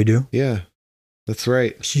 Fuck yeah, we do. Yeah, that's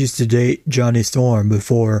right. She used to date Johnny Storm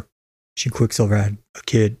before she and Quicksilver had a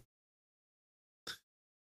kid.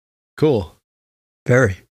 Cool.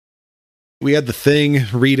 Very. We had the Thing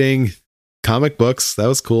reading comic books. That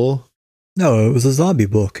was cool. No, it was a zombie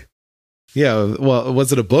book. Yeah, well,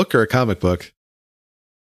 was it a book or a comic book?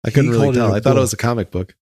 I He couldn't really called it tell. a I thought it book. was a comic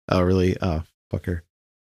book. Oh, really? Oh, fucker.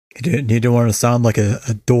 He didn't want to sound like a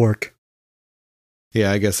dork.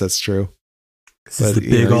 Yeah, I guess that's true. This But is the you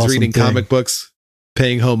big know, he's awesome reading thing. comic books,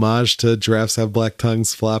 paying homage to Giraffes Have Black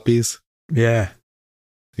Tongues floppies. Yeah.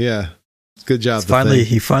 Yeah. Good job. It's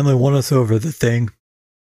he finally won us over, the Thing.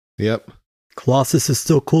 Yep. Colossus is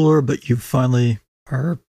still cooler, but you finally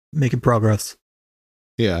are making progress.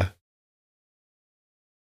 Yeah.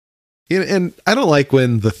 Yeah, and I don't like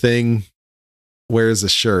when the Thing wears a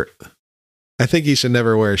shirt. I think he should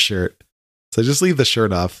never wear a shirt. So just leave the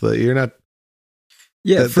shirt off. You're not.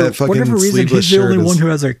 Yeah, That for fucking whatever reason, sleeveless he's the only shirt one is- who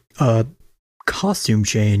has a costume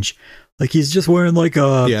change. Like, he's just wearing, like,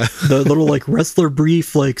 the little, like, wrestler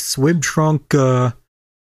brief, like, swim trunk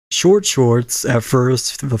shorts at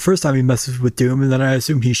first. The first time he messes with Doom, and then I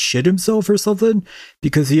assume he shit himself or something,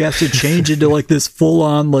 because he has to change into, like, this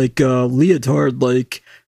full-on, like, leotard, like,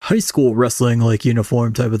 high school wrestling, like,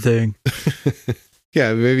 uniform type of thing.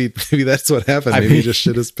 Yeah, maybe that's what happened. Maybe he just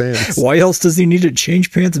shit his pants. Why else does he need to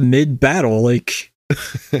change pants mid-battle? Like,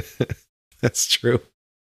 That's true.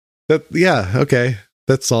 Yeah, okay.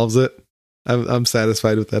 That solves it. I'm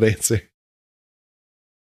satisfied with that answer.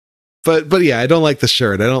 But yeah, I don't like the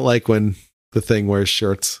shirt. I don't like when the Thing wears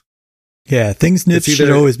shirts. yeah, things nips It's should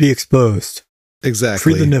either- always be exposed.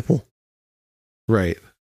 Exactly. Free the nipple. Right.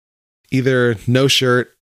 Either no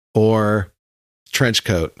shirt or trench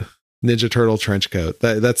coat. Ninja Turtle trench coat.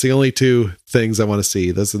 That's the only two things I want to see.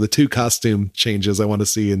 Those are the two costume changes I want to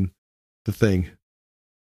see in the Thing.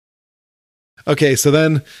 Okay, so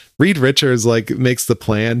then Reed Richards like makes the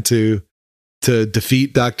plan to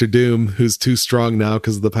defeat Doctor Doom, who's too strong now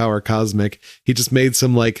because of the power cosmic. He just made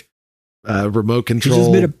some like remote He control.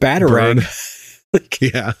 just made a batarang. Like,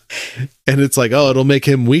 Yeah. And it's like, oh, it'll make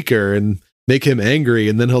him weaker and make him angry,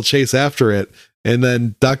 and then he'll chase after it. And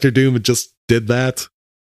then Doctor Doom just did that.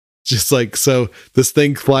 Just like, so this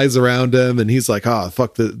thing flies around him, and he's like, oh,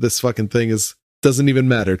 fuck, this fucking thing doesn't even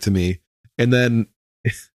matter to me. And then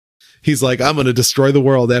he's like, I'm going to destroy the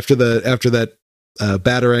world after that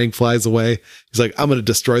Batarang flies away. He's like, I'm going to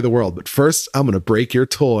destroy the world, but first I'm going to break your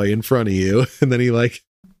toy in front of you. And then he like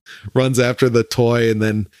runs after the toy, and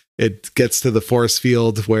then it gets to the force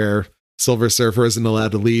field where Silver Surfer isn't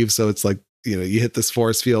allowed to leave. So it's like, you know, you hit this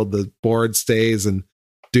force field, the board stays, and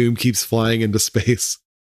Doom keeps flying into space.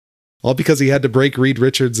 All because he had to break Reed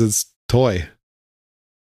Richards' toy.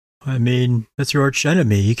 I mean, that's your arch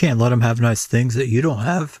enemy. You can't let him have nice things that you don't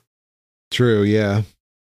have. True, yeah.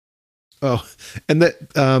 Oh, and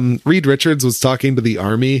that Reed Richards was talking to the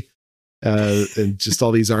army and just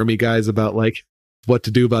all these army guys about like what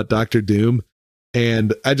to do about Dr. Doom.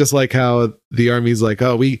 And I just like how the army's like,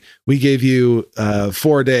 oh, we gave you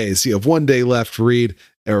 4 days. You have 1 day left, Reed,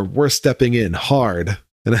 or we're stepping in hard.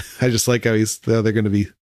 And I just like how they're going to be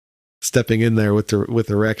stepping in there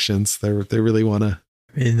with erections. They really want to.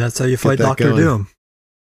 I mean, that's how you fight Dr. Doom.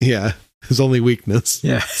 Yeah, his only weakness.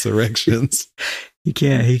 Yeah, it's erections. He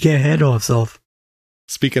can't handle himself.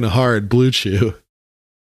 Speaking of hard, Blue Chew.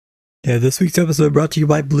 Yeah, this week's episode brought to you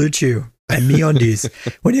by Blue Chew and MeUndies.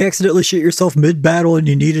 When you accidentally shit yourself mid-battle and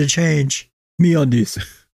you need a change, MeUndies.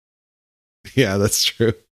 Yeah, that's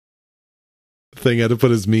true. Thing had to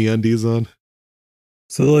put his MeUndies on.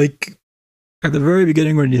 So, like, at the very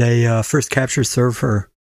beginning when they first capture Surfer,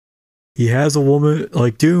 he has a woman,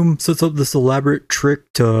 like, Doom sets up this elaborate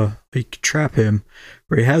trick to, like, trap him,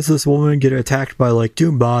 where he has this woman get attacked by, like,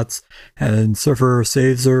 Doom bots, and Surfer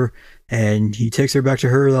saves her, and he takes her back to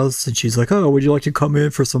her house, and she's like, oh, would you like to come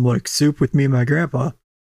in for some, like, soup with me and my grandpa?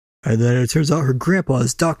 And then it turns out her grandpa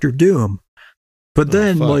is Dr. Doom. But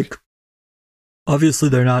then, like, obviously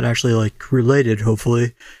they're not actually, like, related,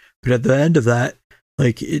 hopefully, but at the end of that,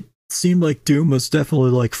 like, it seemed like Doom was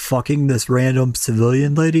definitely like fucking this random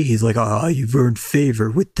civilian lady. He's like, oh, you've earned favor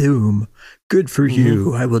with Doom. Good for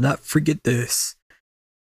you. I will not forget this.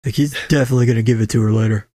 Like, he's definitely going to give it to her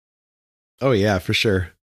later. Oh, yeah, for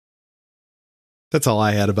sure. That's all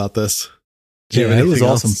I had about this. Yeah, it was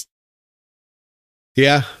awesome.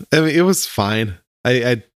 Yeah, I mean, it was fine.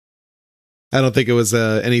 I don't think it was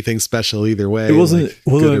anything special either way. It wasn't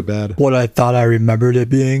good or bad. What I thought I remembered it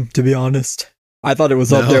being, to be honest. I thought it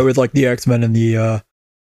was up there with like the X-Men and the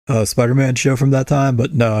Spider-Man show from that time,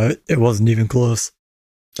 but no, it wasn't even close.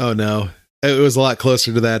 Oh no, it was a lot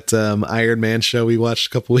closer to that Iron Man show we watched a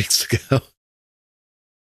couple weeks ago.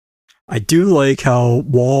 I do like how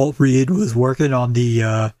while Reed was working on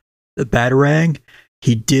the Batarang,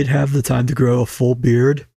 he did have the time to grow a full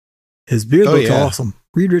beard. His beard looked awesome.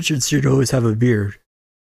 Reed Richards should always have a beard.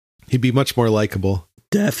 He'd be much more likable.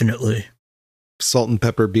 Definitely. Salt and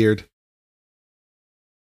pepper beard.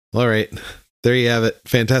 All right. There you have it.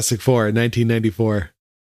 Fantastic Four, 1994.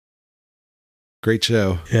 Great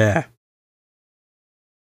show. Yeah.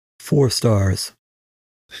 4 stars.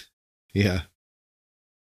 Yeah.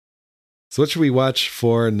 So what should we watch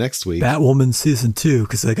for next week? Batwoman season 2,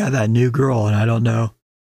 because they got that new girl, and I don't know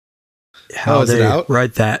how is it out?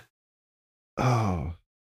 write that. Oh.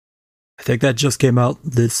 I think that just came out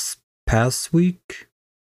this past week.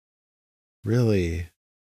 Really?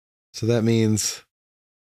 So that means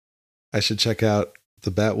I should check out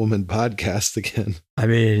the Batwoman podcast again. I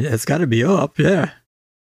mean, it's got to be up, yeah.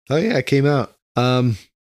 Oh yeah, it came out.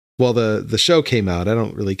 Well, the show came out. I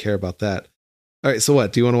don't really care about that. All right, so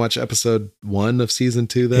what? Do you want to watch episode 1 of season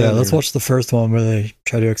 2 then? Yeah, let's watch the first one where they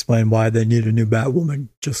try to explain why they need a new Batwoman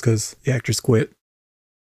just because the actress quit.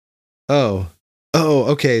 Oh,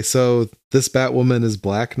 okay. So this Batwoman is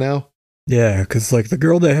black now? Yeah, because like the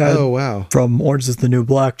girl they had from Orange is the New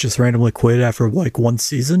Black just randomly quit after like 1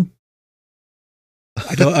 season.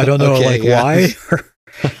 I don't know why,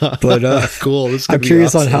 but cool. I'm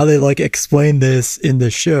curious on how they like explain this in the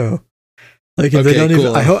show. Like if they don't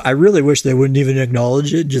even, I really wish they wouldn't even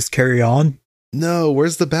acknowledge it. Just carry on. No,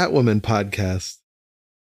 where's the Batwoman podcast?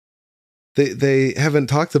 They haven't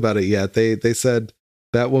talked about it yet. They said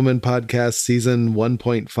Batwoman podcast season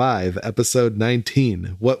 1.5 episode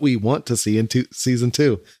 19. What we want to see in season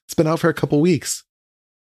 2. It's been out for a couple weeks.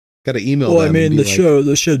 Got to email them. Well, I mean, the show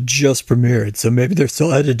just premiered, so maybe they're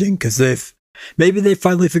still editing because they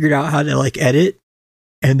finally figured out how to like edit,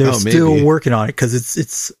 and they're still working on it because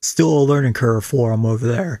it's still a learning curve for them over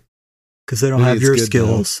there because they don't have your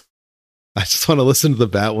skills. I just want to listen to the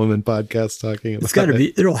Batwoman podcast talking about it. It's got to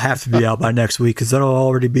be. It'll have to be out by next week because that'll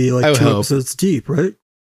already be like 2 episodes deep, right?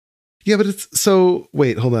 Yeah, but it's so.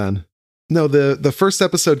 Wait, hold on. No, the first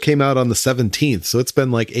episode came out on the 17th, so it's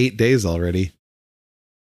been like 8 days already.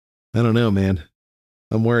 I don't know, man.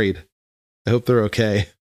 I'm worried. I hope they're okay.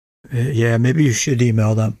 Yeah, maybe you should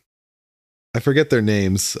email them. I forget their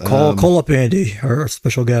names. Call up Andy, our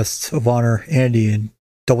special guest of honor, Andy, and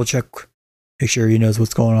double check, make sure he knows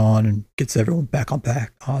what's going on, and gets everyone back on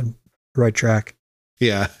the right track.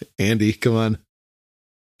 Yeah, Andy, come on.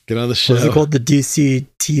 Get on the show. What is it called? The DC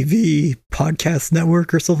TV Podcast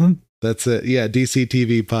Network or something? That's it. Yeah, DC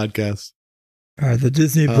TV Podcast. All right, the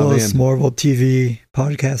Disney Plus Marvel TV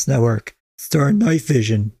Podcast Network, starring Night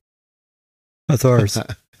Vision. That's ours.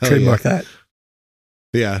 Trademark that.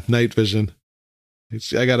 Yeah, Night Vision.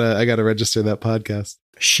 I gotta register that podcast.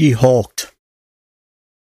 She-Hulked.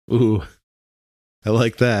 Ooh, I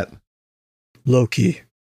like that. Low-key.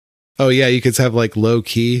 Oh yeah, you could have like low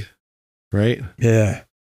key, right? Yeah.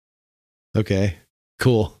 Okay.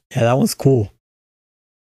 Cool. Yeah, that one's cool.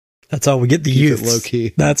 That's how we get the Keep youth. it low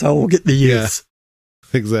key. That's how we'll get the youth.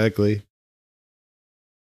 Yeah, exactly.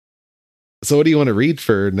 So what do you want to read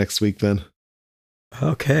for next week then?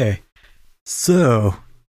 Okay. So,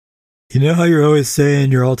 you know how you're always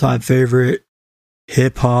saying your all-time favorite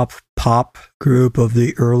hip-hop pop group of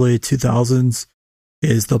the early 2000s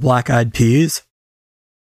is the Black Eyed Peas?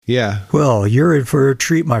 Yeah. Well, you're in for a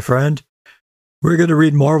treat, my friend. We're going to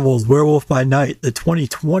read Marvel's Werewolf by Night, the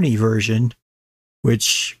 2020 version,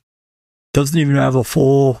 which doesn't even have a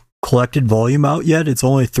full collected volume out yet. It's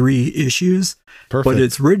only 3 issues. Perfect. But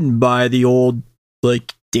it's written by the old,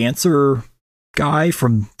 like, dancer guy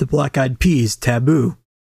from the Black Eyed Peas, Taboo.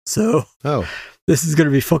 So, this is going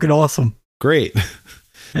to be fucking awesome. Great.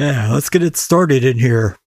 Yeah, let's get it started in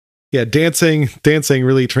here. Yeah, dancing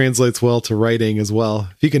really translates well to writing as well.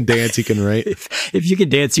 If you can dance, you can write. If you can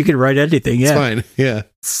dance, you can write anything. Yeah, it's fine. Yeah,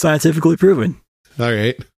 scientifically proven. All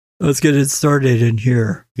right, let's get it started in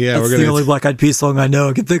here. Yeah, that's the only Black Eyed Peas song I know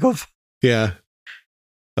I can think of. Yeah.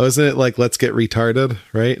 Oh, isn't it like "Let's Get Retarded"?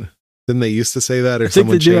 Right? Didn't they used to say that, or I think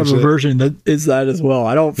someone they do have changed a it? version that is that as well.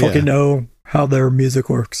 I don't fucking know how their music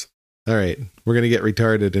works. All right, we're gonna get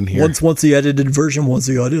retarded in here. Once the edited version, once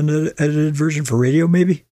the unedited version for radio,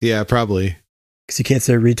 maybe. Yeah, probably. Because you can't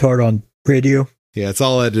say retard on radio. Yeah, it's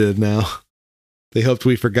all edited now. They hoped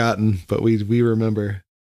we'd forgotten, but we remember.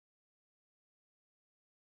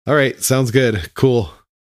 All right, sounds good. Cool.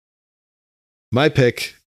 My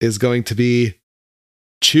pick is going to be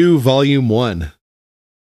Chew Volume 1.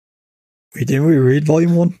 Wait, didn't we read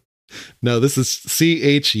Volume 1? No, this is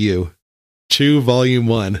CHU. Chew Volume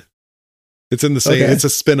 1. It's in the same. Okay. It's a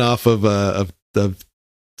spin-off of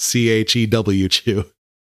CHEW Chew.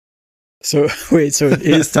 So wait, so it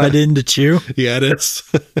is tied into Chew? Yeah, it is.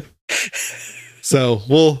 So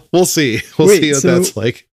we'll see. We'll Wait, see what so that's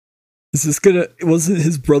like. Is this gonna? Wasn't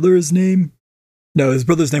his brother's name? No, his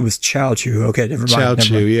brother's name was Chow Chu. Okay, never mind. Chow never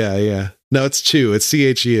Chew. mind. Yeah. No, it's Chew. It's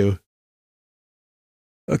CHU.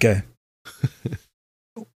 Okay.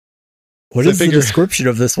 What is the description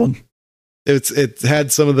of this one? It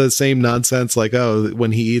had some of the same nonsense, like, oh,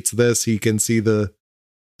 when he eats this, he can see the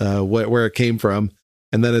where it came from,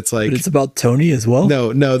 and then it's like, But it's about Tony as well.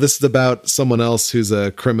 no, this is about someone else who's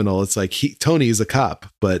a criminal. It's like Tony's a cop,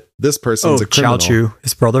 but this person's a criminal. Chow Chu,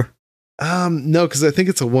 his brother. No, because I think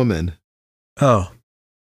it's a woman. Oh,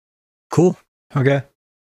 cool. Okay.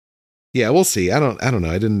 Yeah, we'll see. I don't know.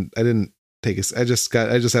 I didn't take a. I just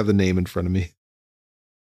have the name in front of me.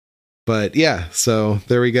 But yeah, so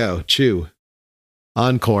there we go. Chew.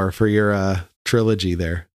 Encore for your trilogy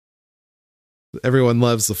there. Everyone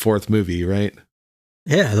loves the 4th movie, right?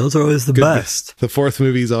 Yeah, those are always the best. The 4th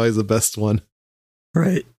movie is always the best one.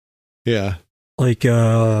 Right. Yeah. Like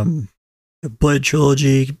the Blade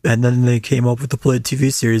trilogy, and then they came up with the Blade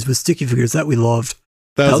TV series with sticky figures that we loved.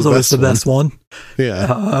 That was always the best one.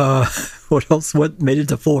 Yeah. What else? What made it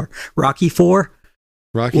to 4? Rocky 4?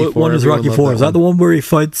 What one is Rocky 4? Is that the one where he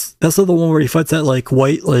fights? That's not the one where he fights that like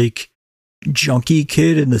white like junkie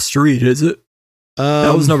kid in the street, is it?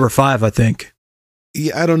 That was number 5, I think.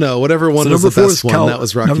 Yeah, I don't know. Whatever one was the best one, that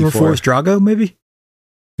was Rocky 4. Number 4 is Drago, maybe?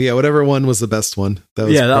 Yeah, whatever one was the best one. That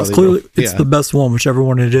was clearly it's the best one, whichever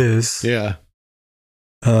one it is. Yeah.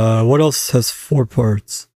 What else has 4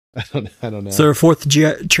 parts? I don't know. So there are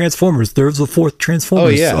 4th Transformers. There's a 4th Transformers. Oh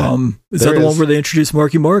yeah. Is that the one where they introduced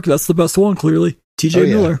Marky Mark? That's the best one, clearly. TJ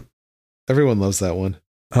Miller. Everyone loves that one.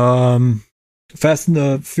 Fast and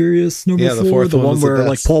the Furious number 4, the 4th the one where the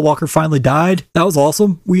like Paul Walker finally died. That was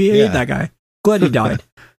awesome. We hated that guy. Glad he died.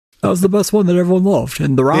 That was the best one that everyone loved.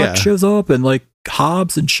 And The Rock shows up, and like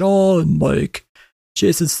Hobbs and Shaw and like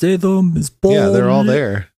Jason Statham is bald. Yeah, they're all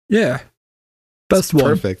there. Yeah. Best one.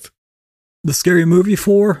 Perfect. The Scary Movie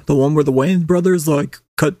 4, the one where the Wayans brothers like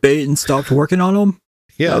cut bait and stopped working on them.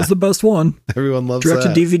 Yeah. That was the best one. Everyone loves Direct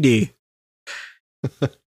that. to DVD.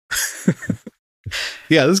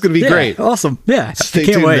 Yeah, this is going to be great. Awesome. Yeah. Stay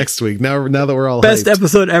can't tuned wait. next week. Now that we're all best hyped.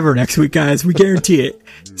 episode ever next week, guys. We guarantee it.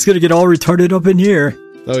 It's going to get all retarded up in here.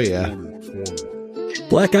 Oh, yeah.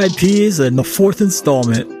 Black Eyed Peas and the 4th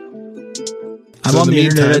installment. I'm on the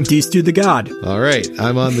internet at D-Stu the God. All right.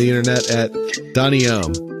 I'm on the internet at Donnie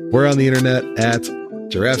Ohm. We're on the internet at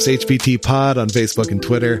Giraffes HBT Pod on Facebook and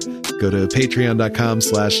Twitter. Go to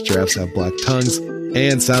patreon.com/giraffes have black tongues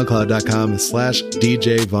and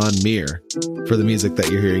soundcloud.com/DJ Von Meer for the music that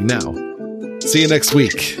you're hearing now. See you next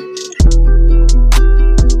week.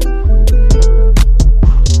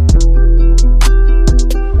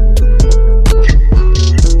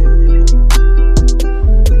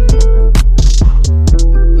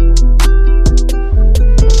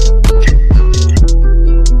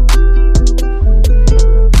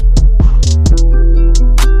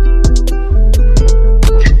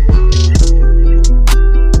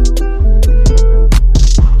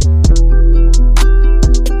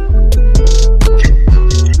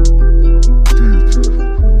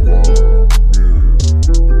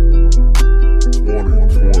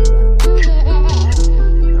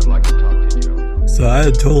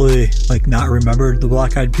 Totally not remembered the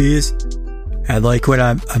Black Eyed Peas, and when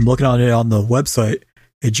I'm looking on it on the website,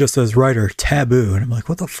 it just says writer Taboo, and I'm like,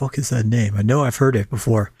 what the fuck is that name? I know I've heard it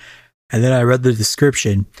before. And then I read the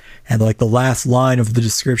description, and the last line of the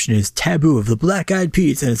description is Taboo of the Black Eyed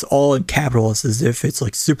Peas, and it's all in capitals as if it's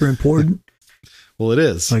super important. Well, it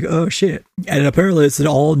is. Oh shit. And apparently it's an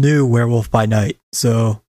all new Werewolf by Night,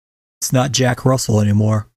 so it's not Jack Russell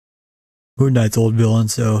anymore, Moon Knight's old villain,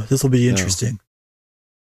 so this will be interesting.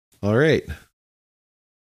 All right.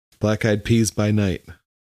 Black Eyed Peas by Night.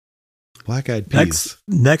 Black Eyed Peas.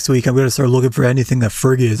 Next week, I'm going to start looking for anything that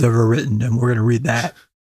Fergie has ever written, and we're going to read that.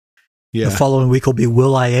 Yeah. The following week will be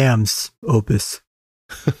will.i.am's opus.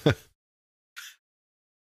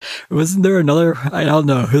 Wasn't there another? I don't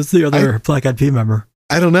know. Who's the other Black Eyed Pea member?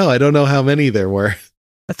 I don't know. I don't know how many there were.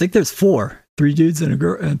 I think there's 4. 3 dudes and a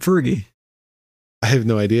girl and Fergie. I have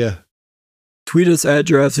no idea. Tweet us at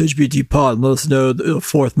Giraffes HBT Pod and let us know the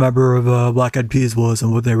 4th member of Black Eyed Peas was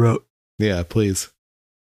and what they wrote. Yeah, please.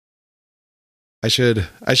 I should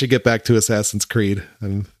get back to Assassin's Creed.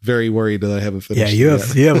 I'm very worried that I haven't finished. Yeah,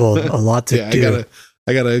 you have a lot to do.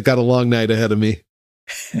 I got a long night ahead of me.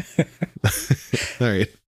 All right.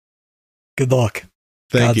 Good luck.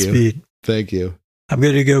 Godspeed. Thank you. I'm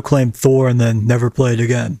going to go claim Thor and then never play it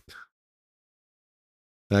again.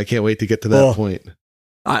 I can't wait to get to that point.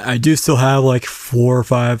 I do still have 4 or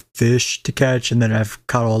 5 fish to catch, and then I've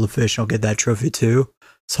caught all the fish. I'll get that trophy too.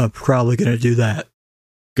 So I'm probably going to do that.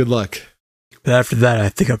 Good luck. But after that, I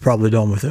think I'm probably done with it.